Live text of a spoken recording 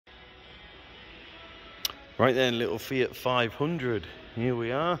Right then, little Fiat 500. Here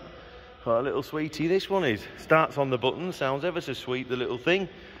we are. What a little sweetie this one is. Starts on the button, sounds ever so sweet, the little thing.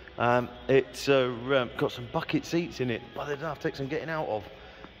 It's got some bucket seats in it, but they don't have to take some getting out of.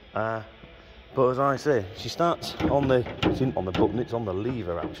 But as I say, she starts on the, it's not on the button, it's on the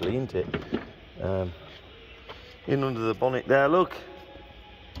lever actually, isn't it? In under the bonnet there, look.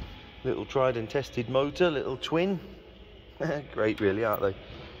 Little tried and tested motor, little twin. Great really, aren't they?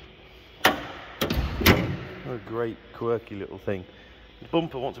 What a great quirky little thing. The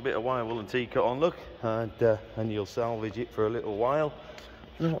bumper wants a bit of wire wool and T-cut on, look, and you'll salvage it for a little while.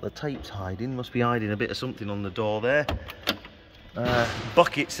 I don't know what the tape's hiding, must be hiding a bit of something on the door there.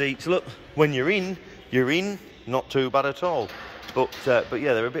 Bucket seats, look, when you're in, not too bad at all. But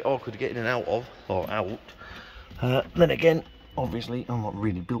yeah, they're a bit awkward to get in and out of, or out. Then again, obviously, I'm not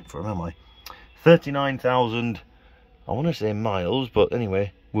really built for them, am I? 39,000, I want to say miles, but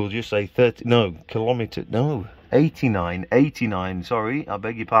anyway, we'll just say 89, sorry, I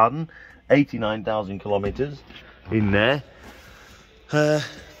beg your pardon, 89,000 kilometres in there.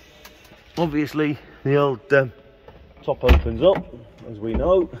 Obviously, the old top opens up, as we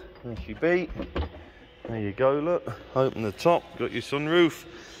know. There she be. There you go, look. Open the top, got your sunroof.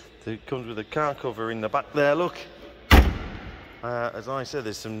 It comes with a car cover in the back there, look. As I said,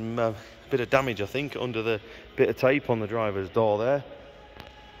 there's some bit of damage, I think, under the bit of tape on the driver's door there.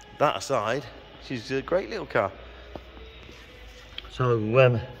 That aside, she's a great little car. So,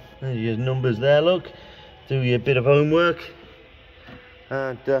 there's your numbers there, look. Do your bit of homework.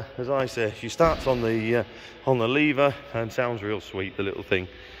 And as I say, she starts on the lever and sounds real sweet, the little thing.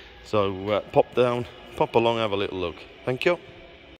 So pop down, pop along, have a little look. Thank you.